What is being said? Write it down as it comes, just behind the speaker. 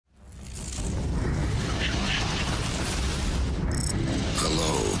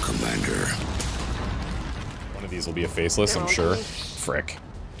will be a faceless, I'm sure. Frick.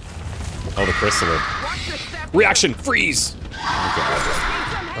 Oh, the chrysalid. Reaction! Freeze!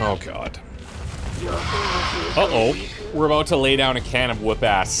 Oh, God. Uh-oh. We're about to lay down a can of whoop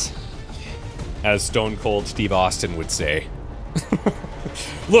ass. As Stone Cold Steve Austin would say.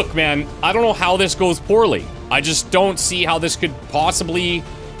 Look, man, I don't know how this goes poorly. I just don't see how this could possibly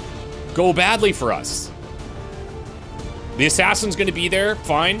go badly for us. The assassin's gonna be there,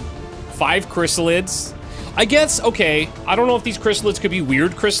 fine. 5 chrysalids. I guess, okay, I don't know if these chrysalids could be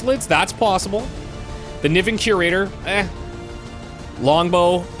weird chrysalids. That's possible. The Niven Curator,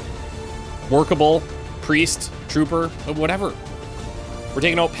 Longbow, workable, Priest, Trooper, whatever. We're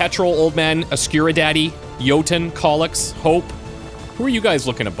taking out Petrol, Old Man, Oscura Daddy, Jotun, Collix, Hope. Who are you guys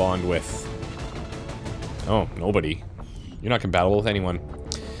looking to bond with? Oh, nobody. You're not compatible with anyone.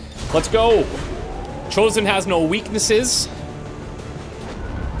 Let's go! Chosen has no weaknesses,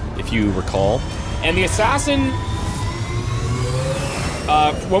 if you recall. And the assassin,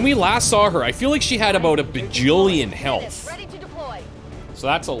 when we last saw her, I feel like she had about a bajillion health. So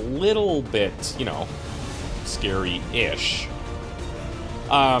that's a little bit, you know, scary-ish.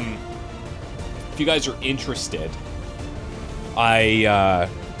 If you guys are interested,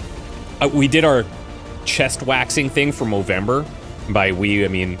 we did our chest waxing thing for Movember. By we, I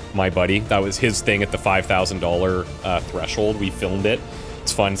mean my buddy. That was his thing at the $5,000 threshold. We filmed it.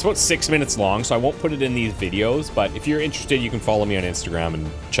 It's fun. It's about 6 minutes long, so I won't put it in these videos, but if you're interested, you can follow me on Instagram and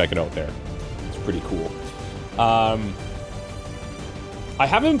check it out there. It's pretty cool. I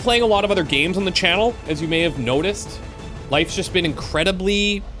haven't been playing a lot of other games on the channel, as you may have noticed. Life's just been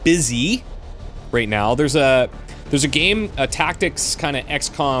incredibly busy right now. There's a game, a tactics kind of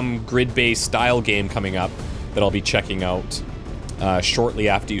XCOM grid-based style game coming up that I'll be checking out shortly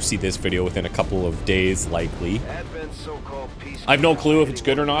after you see this video, within a couple of days, likely. I have no clue if it's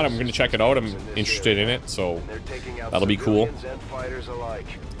good or not. I'm going to check it out. I'm interested in it, so that'll be cool.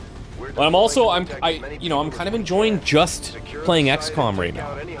 But I'm also, I'm kind of enjoying just playing XCOM right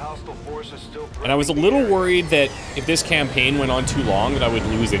now. And I was a little worried that if this campaign went on too long that I would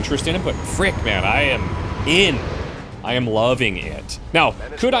lose interest in it, but frick, man, I am in. I am loving it. Now,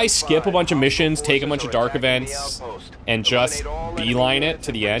 could I skip a bunch of missions, take a bunch of dark events, and just beeline it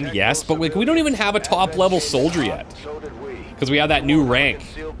to the end? Yes, but like, we don't even have a top level soldier yet. Because we have that new rank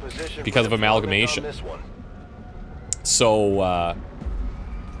because of Amalgamation. So,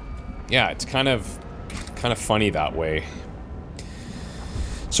 yeah, it's kind of funny that way.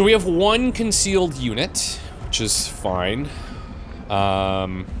 So we have 1 concealed unit, which is fine.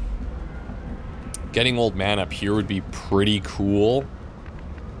 Getting Old Man up here would be pretty cool.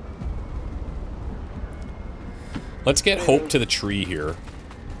 Let's get Hope to the tree here.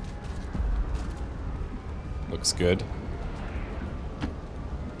 Looks good.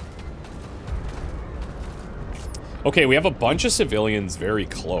 Okay, we have a bunch of civilians very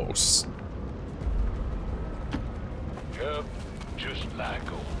close. Yep, just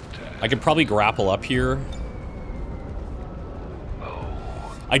like old times. I could probably grapple up here.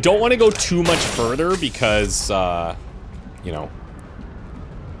 I don't want to go too much further because, you know,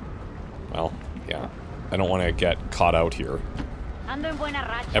 well, yeah, I don't want to get caught out here.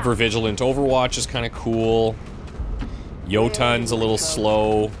 Ever Vigilant Overwatch is kind of cool. Jotun's a little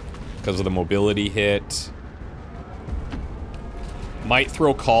slow because of the mobility hit. Might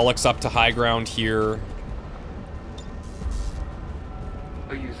throw Collix up to high ground here.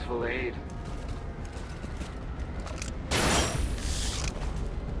 A useful aid.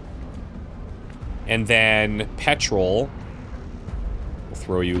 And then Petrol. We'll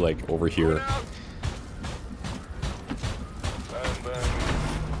throw you, like, over here.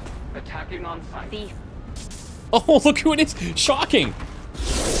 Attacking on sight. Oh, look who it is! Shocking!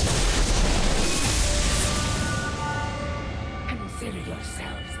 Consider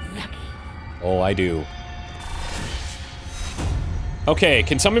yourselves lucky. Oh, I do. Okay,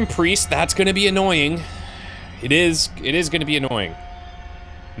 can summon Priest? That's gonna be annoying. It is gonna be annoying.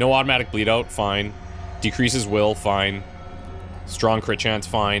 No automatic bleed out, fine. Decreases will, fine. Strong crit chance,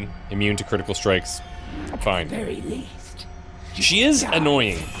 fine. Immune to critical strikes, fine. Very least. She is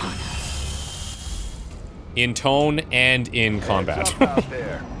annoying. In tone and in combat. Heads up out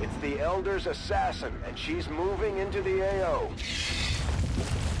there. It's the Elder's assassin, and she's moving into the AO.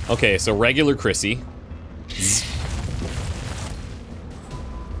 Okay, so regular Chrissy.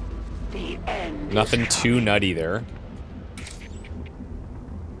 The end. Nothing too nutty there.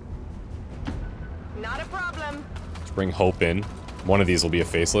 Not a problem. Let's bring Hope in. One of these will be a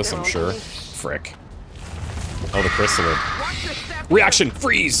faceless, I'm sure. Frick. Oh, the chrysalid. Reaction!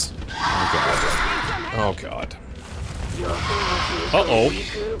 Freeze! Oh, God. Oh, God. Your energy Uh-oh.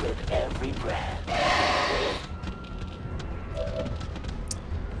 is weaker with every breath.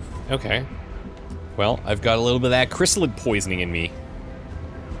 Okay. Well, I've got a little bit of that chrysalid poisoning in me.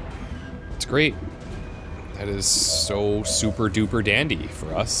 It's great. That is so super duper dandy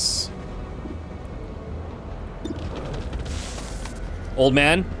for us. Old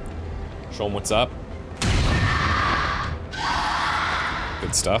man, show him what's up.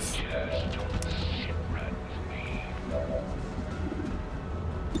 Good stuff.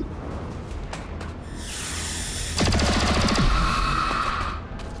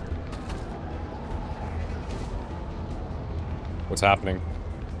 What's happening?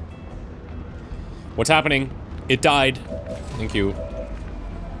 What's happening? It died. Thank you.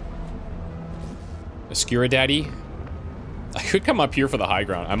 Oscura Daddy? I could come up here for the high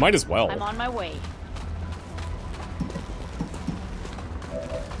ground. I might as well. I'm on my way.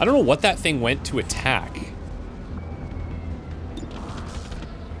 I don't know what that thing went to attack.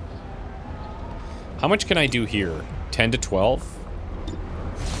 How much can I do here? 10 to 12?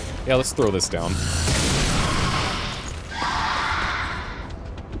 Yeah, let's throw this down.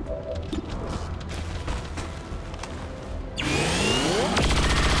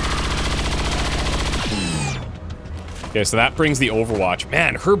 Okay, so that brings the Overwatch.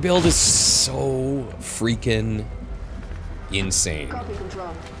 Man, her build is so freaking insane. Copy control.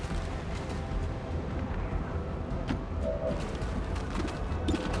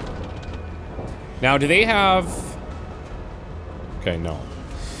 Now, do they have... Okay, no.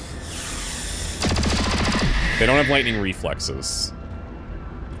 They don't have lightning reflexes.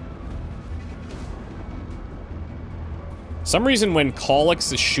 Some reason when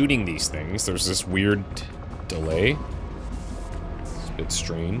Colix is shooting these things, there's this weird delay. It's a bit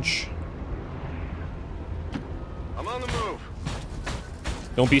strange. I'm on the move.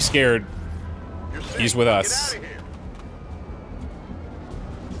 Don't be scared. You're safe. He's with Get us. outta here.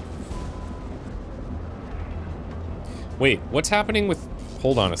 Wait, what's happening with...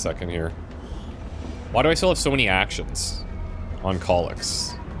 Hold on a second here. Why do I still have so many actions on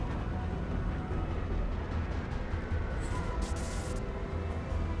Colix?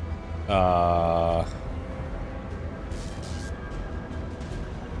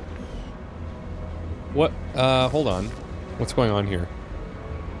 What? Hold on. What's going on here?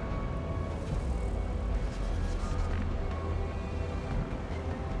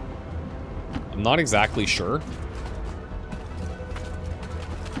 I'm not exactly sure.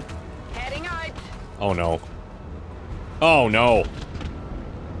 Heading out. Oh no. Oh no.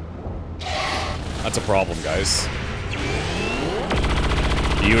 That's a problem, guys.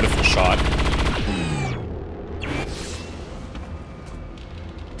 Beautiful shot.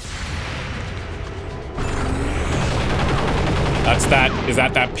 That's that. Is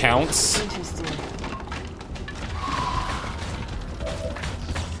that pounce?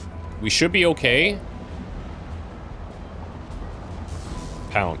 We should be okay.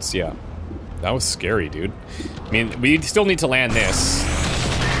 Pounce, yeah. That was scary, dude. I mean, we still need to land this.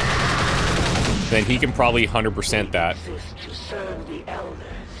 Then he can probably 100% that. To serve the elders,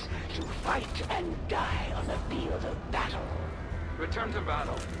 to fight and die on the field of battle. Return to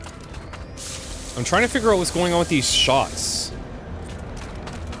battle. I'm trying to figure out what's going on with these shots.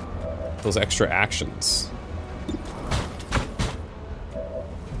 Those extra actions.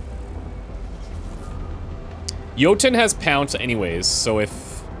 Jotun has pounce anyways, so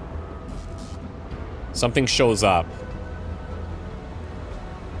if something shows up,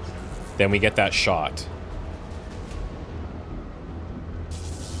 then we get that shot.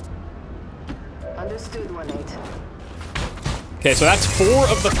 Understood, 1-8. Okay, so that's 4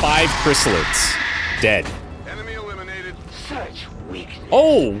 of the 5 chrysalids dead. Enemy eliminated. Such weakness.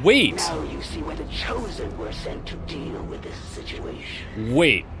 Oh, wait. Now you see why the Chosen were sent to deal with this situation.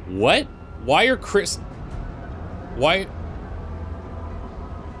 Wait, what? Why are Why?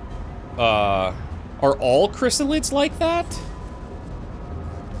 Are all chrysalids like that?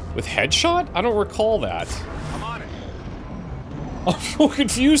 With headshot? I don't recall that. I'm on it. I'm so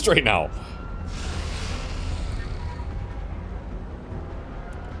confused right now.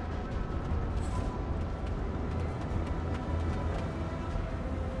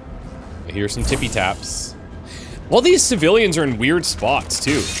 I hear some tippy taps. All these civilians are in weird spots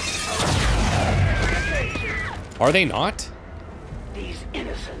too. Are they not? These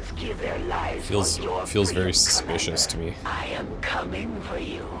innocents give their lives Feels for your very freedom, suspicious to Commander. me. I am coming for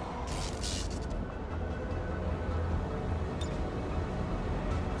you.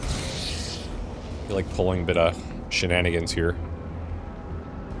 I feel like pulling a bit of shenanigans here.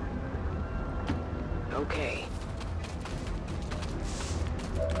 Okay.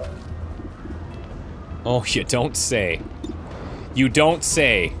 Oh, you don't say. You don't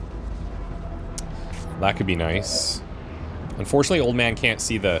say. That could be nice. Unfortunately, old man can't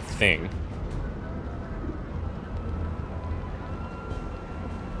see the thing.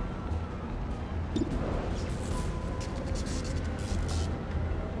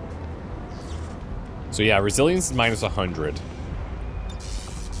 So yeah, resilience is minus 100.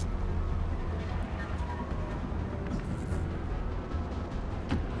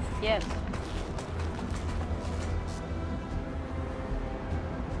 Yes.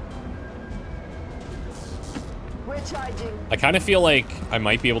 We're charging. I kind of feel like I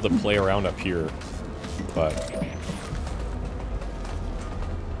might be able to play around up here, but...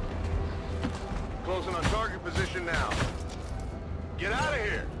 Closing on target position now. Get out of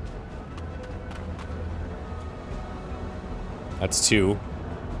here! That's 2.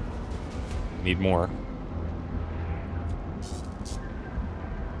 Need more.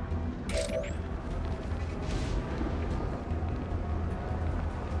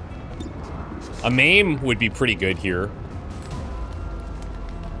 A maim would be pretty good here.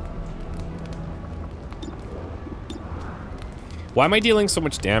 Why am I dealing so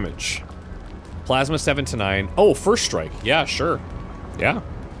much damage? Plasma 7 to 9. Oh, first strike. Yeah, sure. Yeah.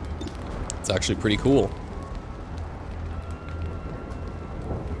 It's actually pretty cool.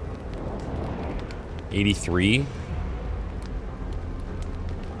 83.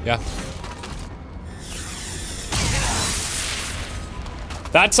 Yeah.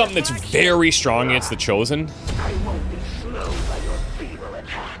 That's something that's very strong against the Chosen. I won't be slowed by your feeble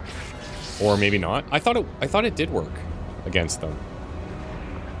attacks. Or maybe not. I thought it did work against them.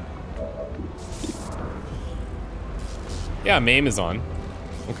 Yeah, maim is on.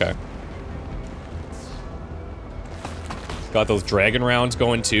 Okay. Got those dragon rounds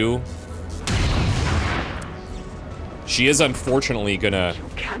going too. She is unfortunately gonna You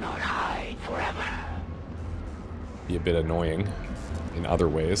cannot hide forever. be a bit annoying in other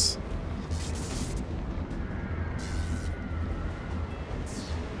ways.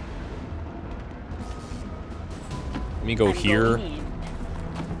 Let me go here.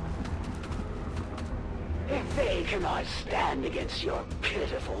 If they cannot stand against your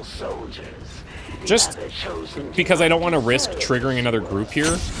pitiful soldiers, Just the chosen because I don't want to risk triggering another group here.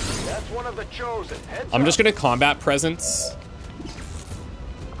 That's one of the chosen. Heads I'm up. just gonna combat presence.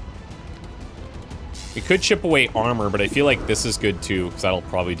 We could chip away armor, but I feel like this is good too, because that'll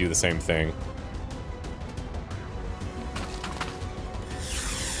probably do the same thing.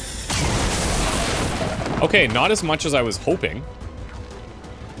 Okay, not as much as I was hoping,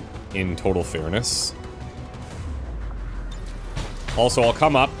 in total fairness. Also, I'll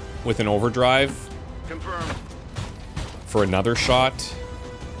come up with an overdrive Confirmed. for another shot.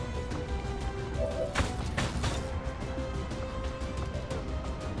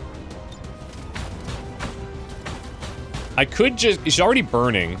 I could just... She's already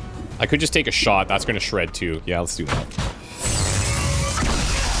burning. I could just take a shot. That's going to shred too. Yeah, let's do that.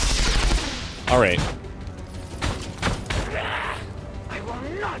 Alright. I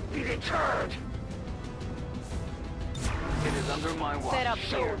will not be deterred. It is under my watch. Set up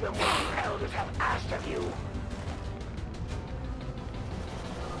Show here. them what the elders have asked of you.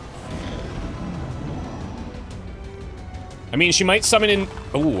 I mean, she might summon in...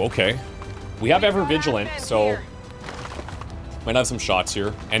 Oh, okay. We have Ever Vigilant, so... Might have some shots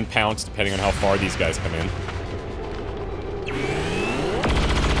here. And pounce, depending on how far these guys come in.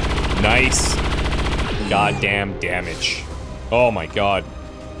 Nice. Goddamn damage. Oh my god.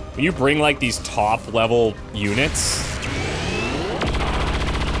 When you bring, like, these top-level units...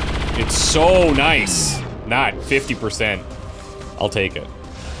 It's so nice. Not 50%. I'll take it.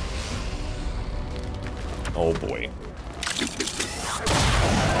 Oh boy.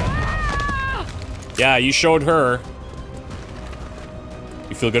 Yeah, you showed her.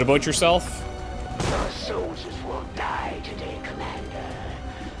 You feel good about yourself? Your soldiers will die today, Commander.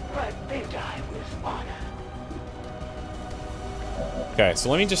 But they die with honor. Okay,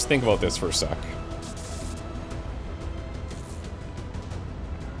 so let me just think about this for a sec.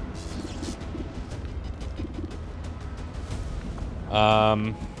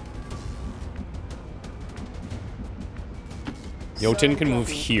 Jotun can move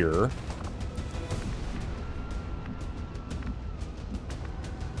here.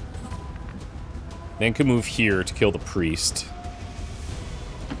 Then can move here to kill the priest.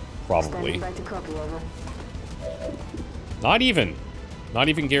 Probably. Not even. Not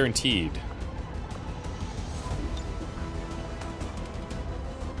even guaranteed.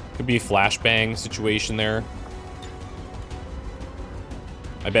 Could be a flashbang situation there.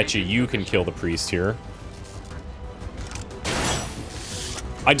 I bet you can kill the priest here.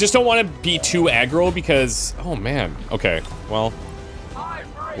 I just don't want to be too aggro because... Oh, man. Okay, well...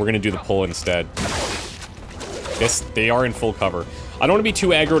 We're gonna do the pull instead. Yes, they are in full cover. I don't want to be too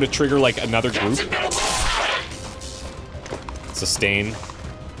aggro to trigger, like, another group. Sustain.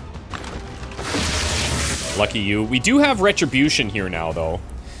 Lucky you. We do have Retribution here now, though.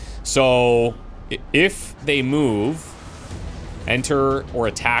 So, if they move, enter or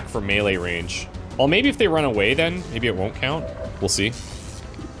attack from melee range. Well, maybe if they run away then, maybe it won't count. We'll see.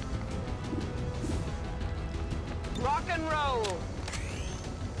 Rock and roll.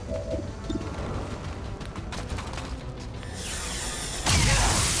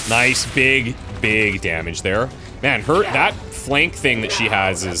 Nice, big damage there. Man, that flank thing that she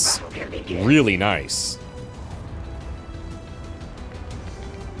has is really nice.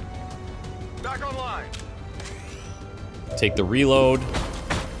 Back online. Take the reload.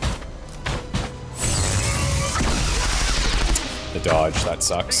 The dodge, that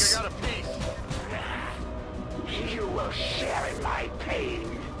sucks. I got a piece. You will share in my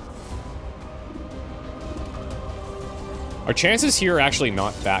pain. Our chances here are actually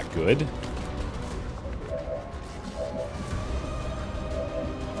not that good.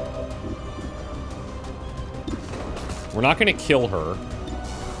 We're not gonna kill her.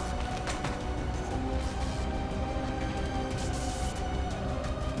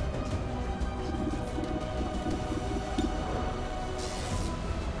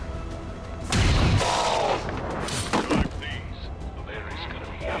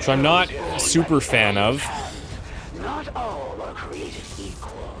 Which I'm not a super fan of. Not all are created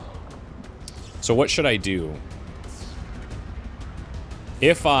equal. So what should I do?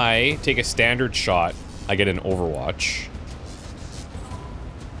 If I take a standard shot, I get an Overwatch.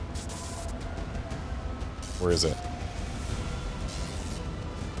 Where is it?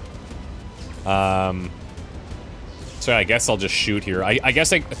 So I guess I'll just shoot here. I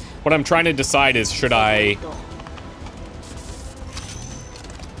guess what I'm trying to decide is should I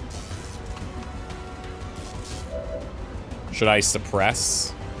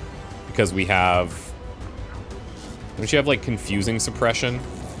suppress? Because we have... Don't you have, like, confusing suppression?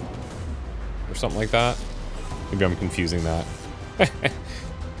 Or something like that? Maybe I'm confusing that.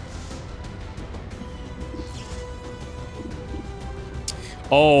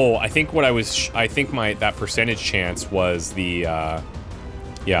 Oh, I think what I was... I think that percentage chance was the,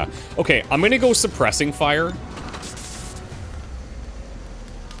 yeah. Okay, I'm gonna go suppressing fire.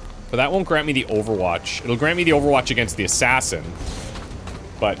 But that won't grant me the Overwatch. It'll grant me the Overwatch against the Assassin.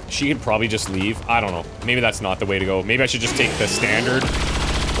 But she could probably just leave. I don't know. Maybe that's not the way to go. Maybe I should just take the standard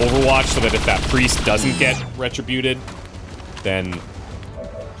Overwatch so that if that priest doesn't get retributed, then...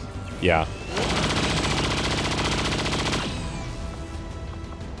 yeah.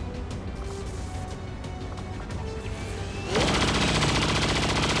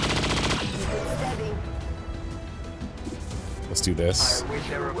 Let's do this.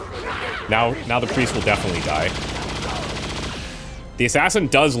 Now the priest will definitely die. The assassin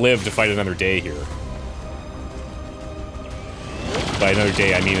does live to fight another day here. By another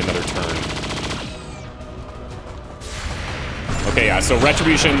day, I mean another turn. Okay, yeah, so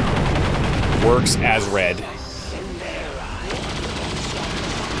Retribution works as red.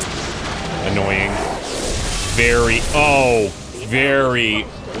 Annoying. Very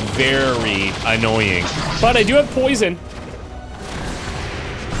annoying. But I do have poison.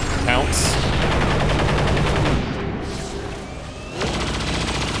 Counts.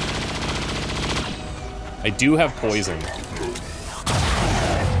 I do have poison.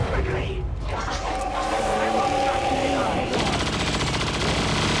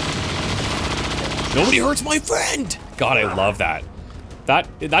 Nobody hurts my friend! God, I love that.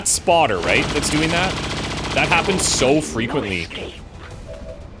 That's Spotter, right? That's doing that? That happens so frequently.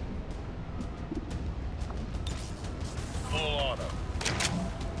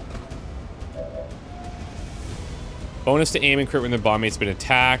 Bonus to aim and crit when the bomb mate's been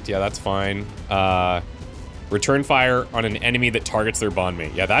attacked. Yeah, that's fine. Return fire on an enemy that targets their bond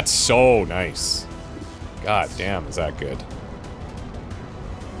mate. Yeah, that's so nice. God damn, is that good.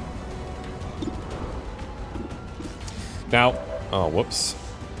 Now, oh, whoops.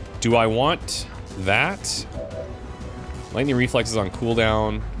 Do I want that? Lightning reflex is on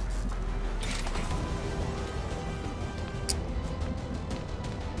cooldown.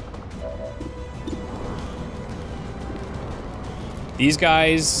 These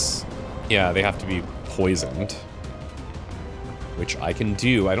guys, yeah, they have to be poisoned. Which I can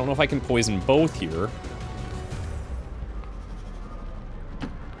do. I don't know if I can poison both here.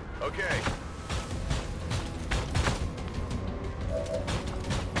 Okay.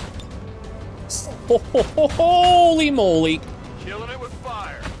 Holy moly. Killing it with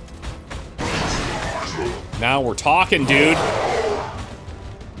fire. Now we're talking, dude.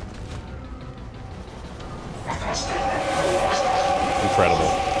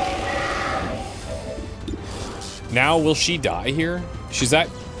 Now, will she die here? She's at...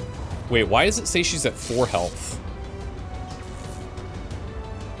 Wait, why does it say she's at 4 health?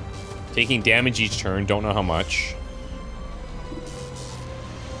 Taking damage each turn, don't know how much.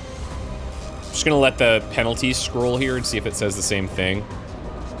 Just gonna let the penalties scroll here and see if it says the same thing.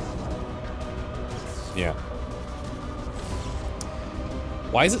 Yeah.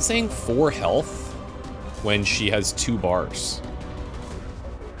 Why is it saying 4 health when she has 2 bars?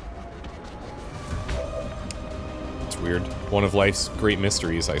 It's weird. One of life's great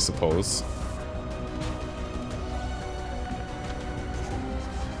mysteries, I suppose.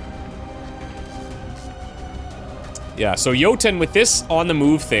 Yeah, so Jotun, with this on the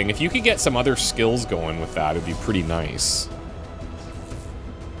move thing, if you could get some other skills going with that, it'd be pretty nice.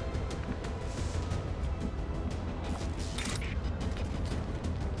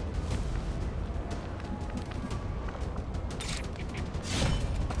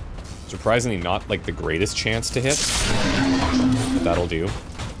 Surprisingly not, like, the greatest chance to hit. But that'll do.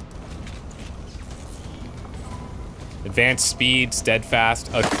 Advanced speed,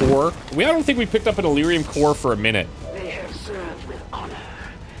 steadfast, a core. I don't think we picked up an Illyrium core for a minute. They have served with honor.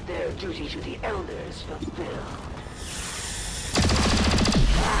 Their duty to the elders fulfilled.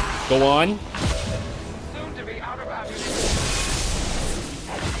 Go on. Soon to be out of ammunition.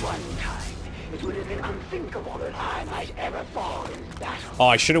 At one time, it would have been unthinkable that I might ever fall in battle. Oh,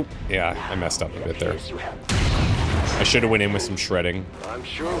 I should have... Yeah, I messed up a bit there. I should have went in with some shredding. I'm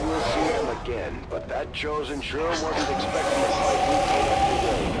sure we'll see them again, but that chosen sure wasn't expecting a fight we put up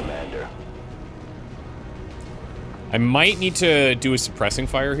today, Commander. I might need to do a suppressing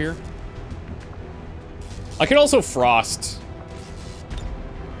fire here. I could also frost.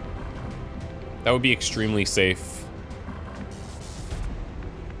 That would be extremely safe.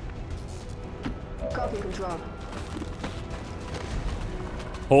 Copy control.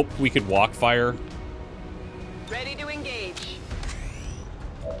 Hope we could walk fire. Ready to engage.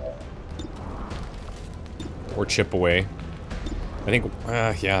 Or chip away. I think,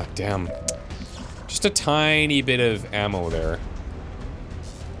 yeah, damn. Just a tiny bit of ammo there.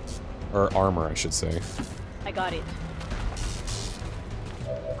 Or armor, I should say. I got it.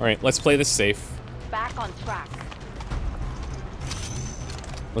 Alright, let's play this safe. Back on track.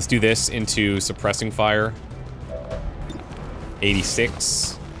 Let's do this into suppressing fire.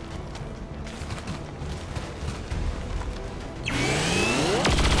 86.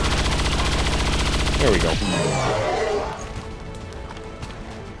 There we go.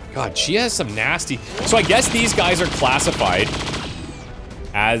 God, she has some nasty... So I guess these guys are classified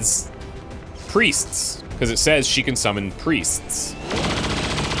as priests, because it says she can summon priests.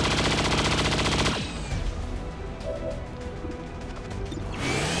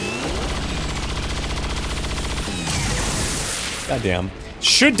 God damn.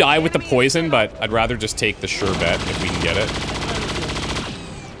 Should die with the poison, but I'd rather just take the sure bet if we can get it.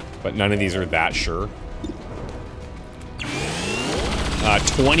 But none of these are that sure.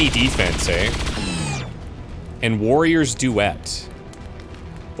 20 defense, eh? And Warriors Duet.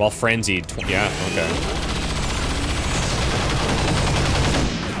 While Frenzied, yeah, okay.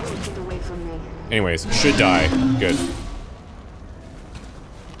 Anyways, should die. Good.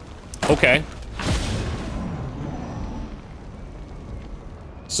 Okay.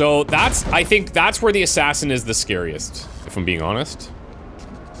 So that's, I think that's where the assassin is the scariest, if I'm being honest.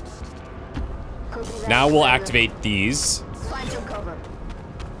 Now we'll activate these.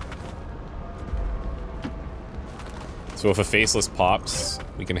 So if a faceless pops,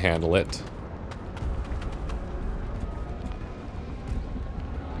 we can handle it.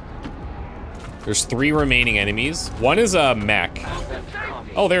 There's 3 remaining enemies. One is a mech.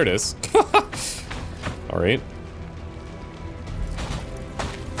 Oh, there it is. Alright.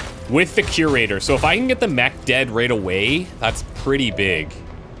 With the curator. So if I can get the mech dead right away, that's pretty big.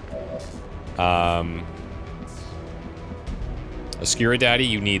 Askira Daddy,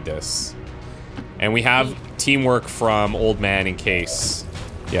 you need this. And we have teamwork from Old Man in case.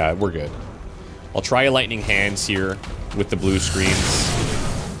 Yeah, we're good. I'll try a lightning hands here with the blue screens.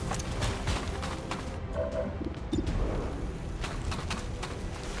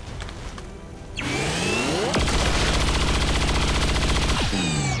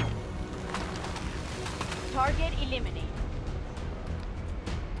 Target eliminated.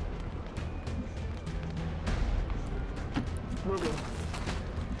 Moving.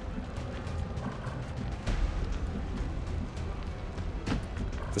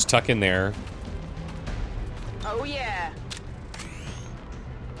 Just tuck in there. Oh yeah.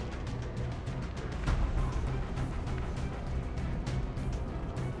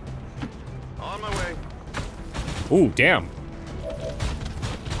 On my way. Ooh, damn.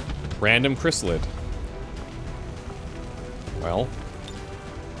 Random chrysalid. Well.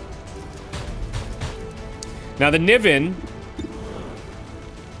 Now the Niven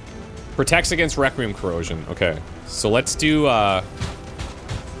protects against Requiem corrosion. Okay. So let's do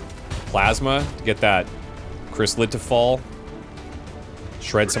plasma to get that chrysalid to fall.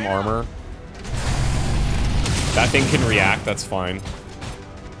 Shred some armor. That thing can react, that's fine.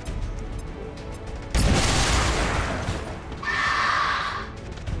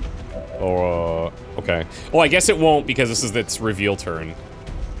 Oh, okay. Oh, I guess it won't because this is its reveal turn.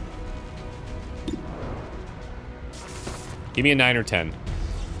 Give me a 9 or 10.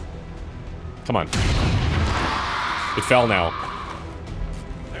 Come on. It fell now.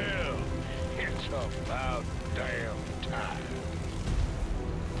 Hell, it's about damn time.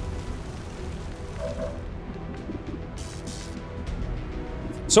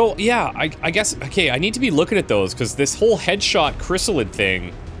 So, yeah, I guess, okay, I need to be looking at those, because this whole headshot chrysalid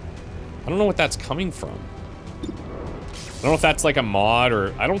thing, I don't know what that's coming from. I don't know if that's like a mod,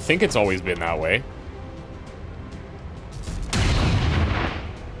 or, I don't think it's always been that way.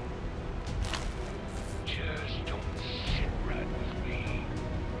 Just don't sit right with me.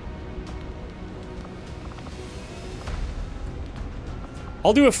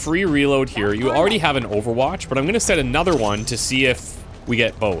 I'll do a free reload here. You already have an Overwatch, but I'm going to set another one to see if we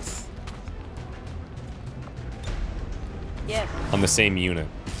get both. Yes. On the same unit.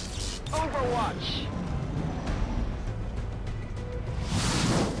 Overwatch.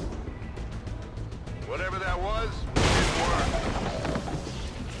 Whatever that was, it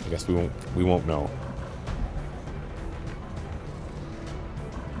worked. I guess we won't know.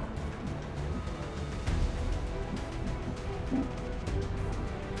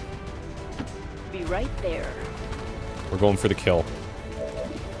 Be right there. We're going for the kill.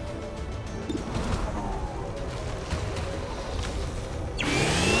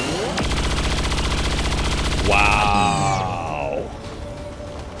 Wow.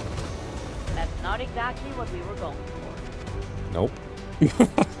 That's not exactly what we were going for. Nope.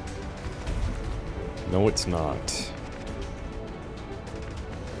 No, it's not.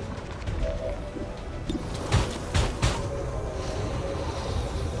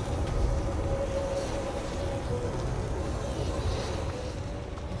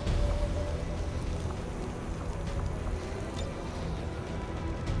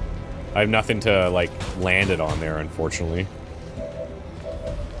 I have nothing to, like, land it on there, unfortunately.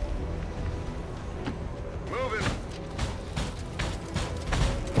 Moving.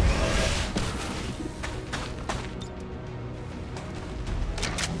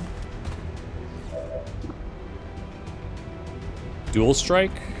 Dual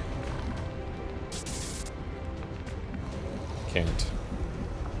strike? Can't.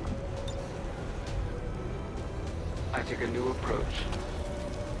 I take a new approach.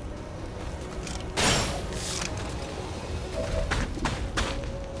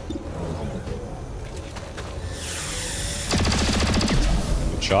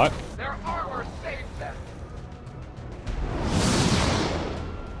 Good shot. Their armor saved them.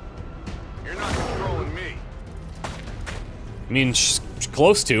 You're not controlling me. I mean, she's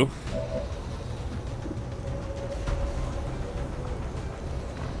close to.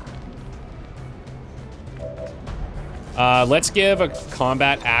 Let's give a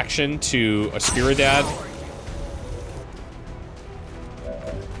combat action to a Spiridad.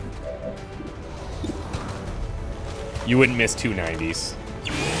 You wouldn't miss 290s.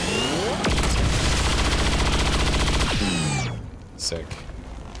 Sick.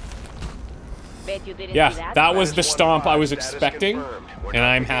 Bet you didn't see Yeah, that was the Status stomp I was 1-5, status expecting, confirmed. We're and not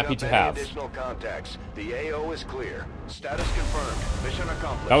I'm picking happy up to any have. additional contacts. The AO is clear. Status confirmed. Mission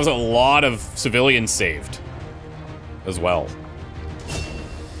accomplished. That was a lot of civilians saved as well.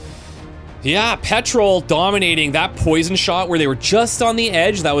 Yeah, Petrol dominating that poison shot where they were just on the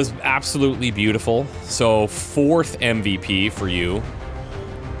edge. That was absolutely beautiful. So 4th MVP for you.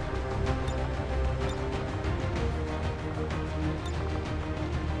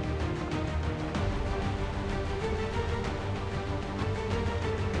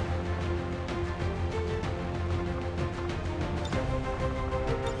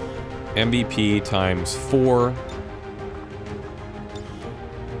 MVP times 4.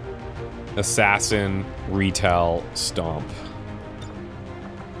 Assassin, Retal, Stomp.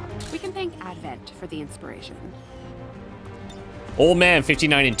 We can thank Advent for the inspiration. Old Man,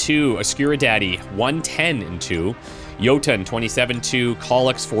 59 and 2. Oscura Daddy, 110 and 2. Jotun, 27 2.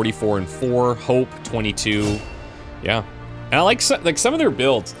 Collix, 44 and 4. Hope, 22. Yeah. And I like some of their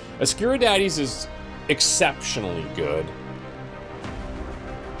builds. Oscura Daddy's is exceptionally good.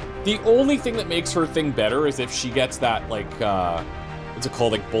 The only thing that makes her thing better is if she gets that, like, what's it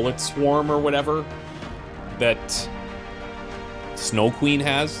called? Like, bullet swarm or whatever? That Snow Queen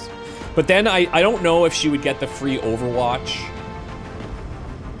has. But then I don't know if she would get the free Overwatch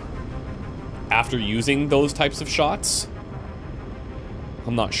after using those types of shots.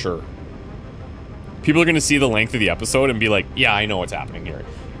 I'm not sure. People are gonna see the length of the episode and be like, yeah, I know what's happening here.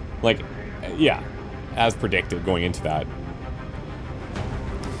 Like, yeah, as predicted going into that.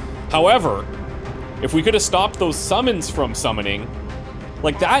 However, if we could have stopped those summons from summoning,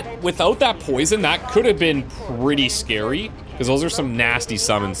 like that, without that poison, that could have been pretty scary, because those are some nasty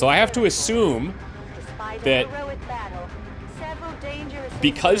summons. So I have to assume that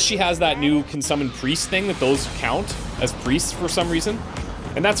because she has that new can summon priest thing, that those count as priests for some reason.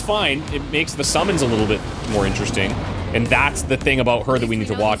 And that's fine. It makes the summons a little bit more interesting. And that's the thing about her that we need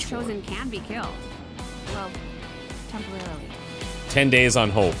to watch for. Chosen can be killed. Well, temporarily. 10 days on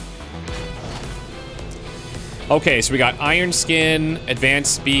hope. Okay, so we got Iron Skin,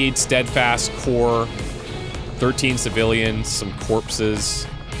 Advanced Speed, Steadfast Core, 13 civilians, some corpses.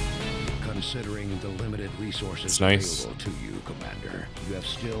 Considering the limited resources it's nice. available to you, Commander, you have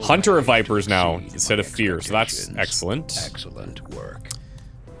still Hunter of Vipers now instead of Fear, so that's excellent. Excellent work.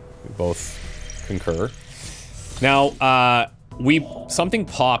 We both concur. Now, something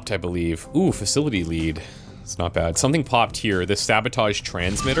popped, I believe. Ooh, facility lead. It's not bad. Something popped here. This sabotage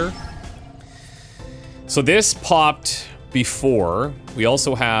transmitter. So this popped before. We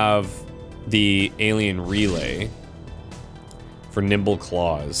also have the alien relay for Nimble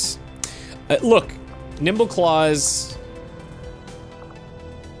Claws. Look, Nimble Claws...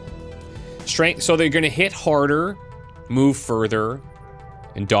 Strength, so they're gonna hit harder, move further,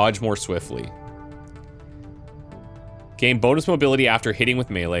 and dodge more swiftly. Gain bonus mobility after hitting with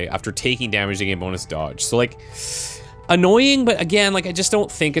melee. After taking damage, they gain bonus dodge. So, like, annoying, but again, like, I just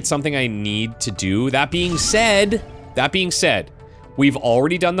don't think it's something I need to do. That being said, we've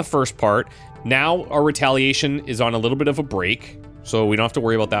already done the first part. Now our retaliation is on a little bit of a break, so we don't have to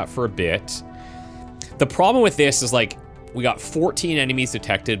worry about that for a bit. The problem with this is, like, we got 14 enemies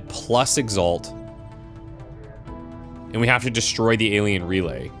detected plus Exalt, and we have to destroy the alien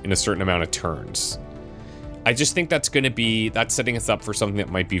relay in a certain amount of turns. I just think that's going to be, that's setting us up for something that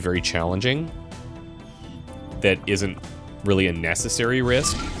might be very challenging, that isn't really a necessary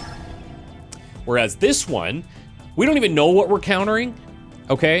risk. Whereas this one, we don't even know what we're countering,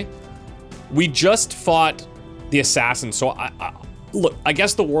 okay? We just fought the assassin, so look, I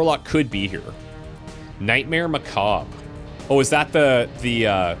guess the Warlock could be here. Nightmare Macabre. Oh, is that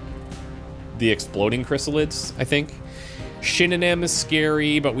the exploding chrysalids, I think? Shinonem is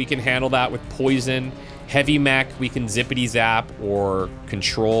scary, but we can handle that with poison. Heavy Mech, we can zippity zap or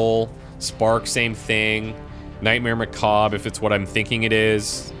control. Spark, same thing. Nightmare Macabre, if it's what I'm thinking it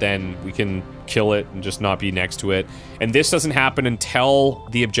is, then we can kill it and just not be next to it. And this doesn't happen until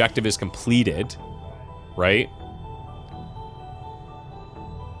the objective is completed, right?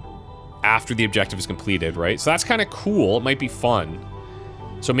 After the objective is completed, right? So that's kind of cool. It might be fun.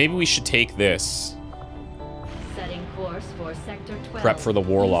 So maybe we should take this. Setting course for Sector 12. Prep for the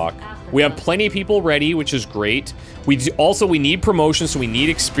Warlock. We have plenty of people ready, which is great. We need promotion, so we need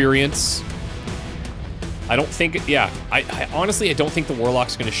experience. I don't think, yeah, I honestly, I don't think the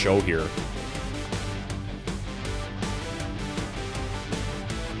Warlock's gonna show here.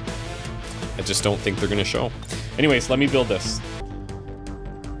 I just don't think they're gonna show. Anyways, let me build this.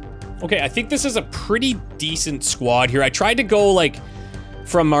 Okay, I think this is a pretty decent squad here. I tried to go, like,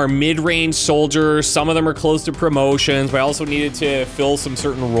 from our mid-range soldiers. Some of them are close to promotions, but I also needed to fill some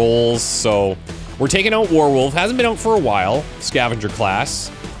certain roles, so we're taking out Warwolf. Hasn't been out for a while, Scavenger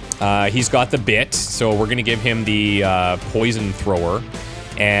class. He's got the bit, so we're gonna give him the poison thrower.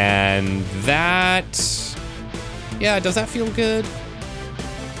 And that... yeah, does that feel good?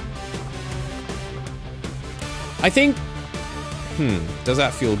 I think... does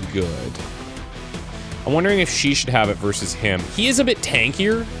that feel good? I'm wondering if she should have it versus him. He is a bit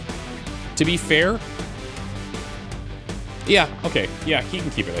tankier, to be fair. Yeah, okay. Yeah, he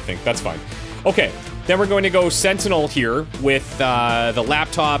can keep it, I think. That's fine. Okay, then we're going to go Sentinel here with the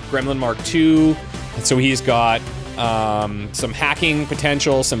laptop, Gremlin Mark II. So he's got some hacking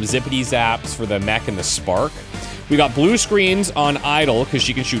potential, some zippity zaps for the mech and the spark. We got blue screens on idle, because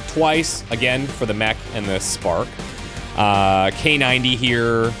she can shoot twice, again, for the mech and the spark. K90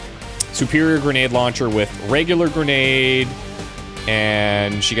 here. Superior grenade launcher with regular grenade.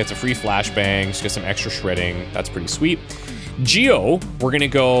 And she gets a free flashbang. She gets some extra shredding. That's pretty sweet. Geo, we're gonna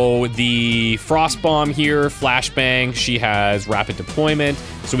go the frost bomb here, flashbang. She has rapid deployment,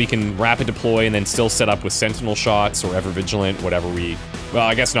 so we can rapid deploy and then still set up with sentinel shots or ever vigilant, whatever we, well,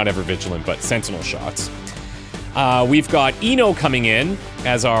 I guess not ever vigilant, but sentinel shots. We've got Eno coming in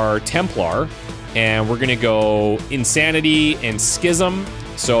as our Templar. And we're gonna go Insanity and Schism.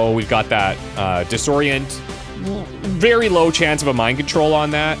 So we've got that Disorient. Very low chance of a mind control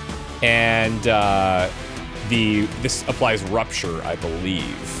on that. And this applies Rupture, I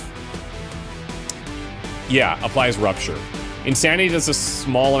believe. Yeah, applies Rupture. Insanity does a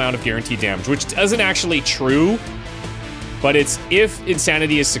small amount of guaranteed damage, which isn't actually true, but it's if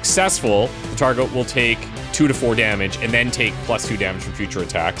Insanity is successful, the target will take 2 to 4 damage and then take +2 damage from future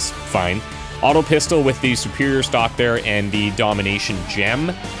attacks. Fine. Auto Pistol with the Superior stock there and the Domination Gem,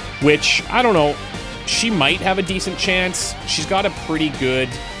 which, I don't know, she might have a decent chance. She's got a pretty good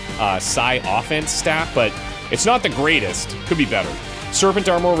Psy offense stat, but it's not the greatest. Could be better. Serpent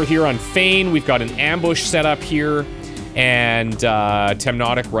Armor over here on Fane. We've got an ambush set up here. And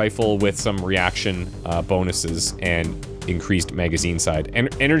Temnotic Rifle with some reaction bonuses and increased magazine side.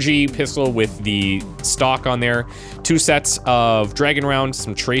 Energy Pistol with the stock on there. 2 sets of Dragon Rounds,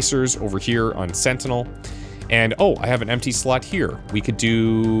 some Tracers over here on Sentinel. And, oh, I have an empty slot here. We could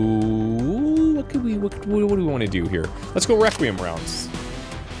do... What do we want to do here? Let's go Requiem rounds.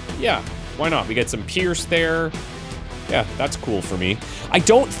 Yeah, why not? We get some Pierce there. Yeah, that's cool for me. I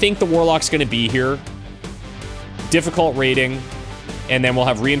don't think the Warlock's going to be here. Difficult rating, and then we'll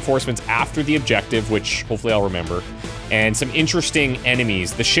have reinforcements after the objective, which hopefully I'll remember, and some interesting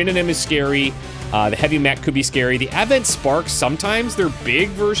enemies. The Shinonim is scary, the Heavy Mech could be scary, the Advent Sparks, sometimes they're big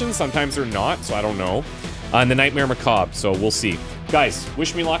versions, sometimes they're not, so I don't know, and the Nightmare Macabre, so we'll see. Guys,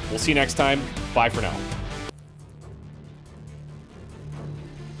 wish me luck, we'll see you next time, bye for now.